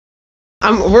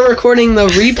We're recording the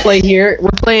replay here. We're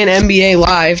playing NBA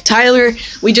Live. Tyler,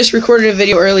 we just recorded a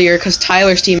video earlier because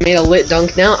Tyler's team made a lit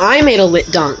dunk. Now I made a lit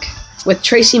dunk with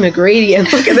Tracy McGrady,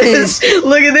 and look at this.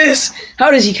 Look at this. How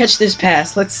does he catch this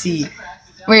pass? Let's see.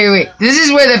 Wait. This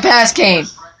is where the pass came.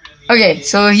 Okay,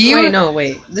 so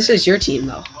Wait. This is your team,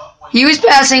 though. He was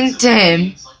passing to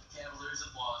him.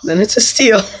 Then it's a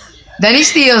steal. Then he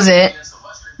steals it.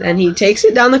 Then he takes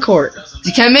it down the court.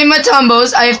 Dikembe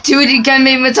Mutombos. I have two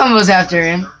Dikembe Mutombos after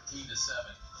him.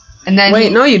 And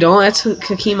then no, you don't. That's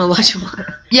Hakeem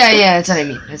Olajuwon. Yeah, that's what I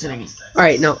mean. All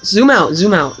right, no, zoom out,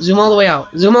 zoom all the way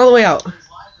out,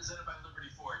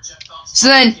 So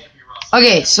then,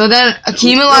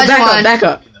 Hakeem Olajuwon.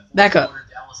 Back up.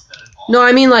 No,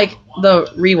 I mean like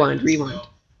the rewind.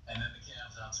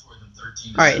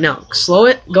 All right, now slow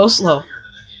it. Go slow.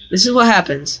 This is what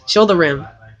happens. Show the rim.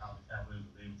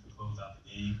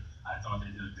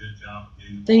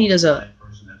 Then he does a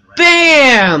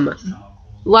BAM!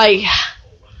 Like,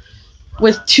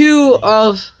 with two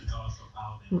of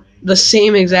the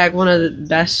same exact, one of the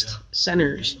best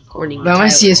centers, according to But I want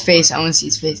to see his face.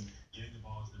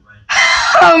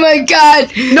 Oh my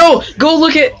god! No! Go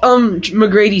look at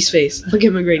McGrady's face. Look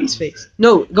at McGrady's face.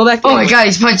 No, go back there. Oh my god,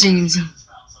 he's punching himself.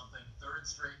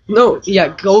 No, yeah,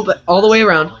 go all the way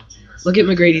around. Look at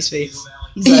McGrady's face.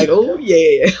 He's like, oh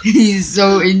yeah. He's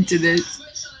so into this.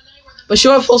 But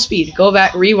show it full speed. Go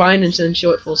back, rewind, and then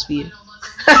show it full speed.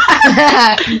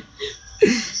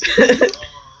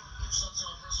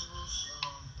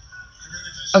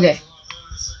 Okay,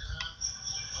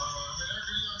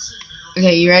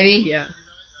 you ready? Yeah.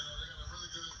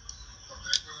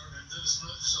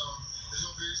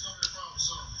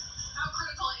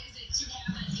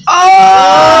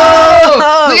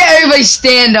 Oh! Look at everybody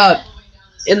stand up.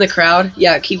 In the crowd?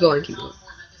 Yeah, keep going.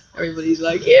 Everybody's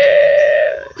like,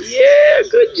 yeah,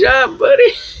 good job,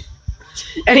 buddy.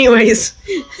 Anyways,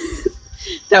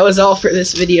 that was all for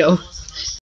this video.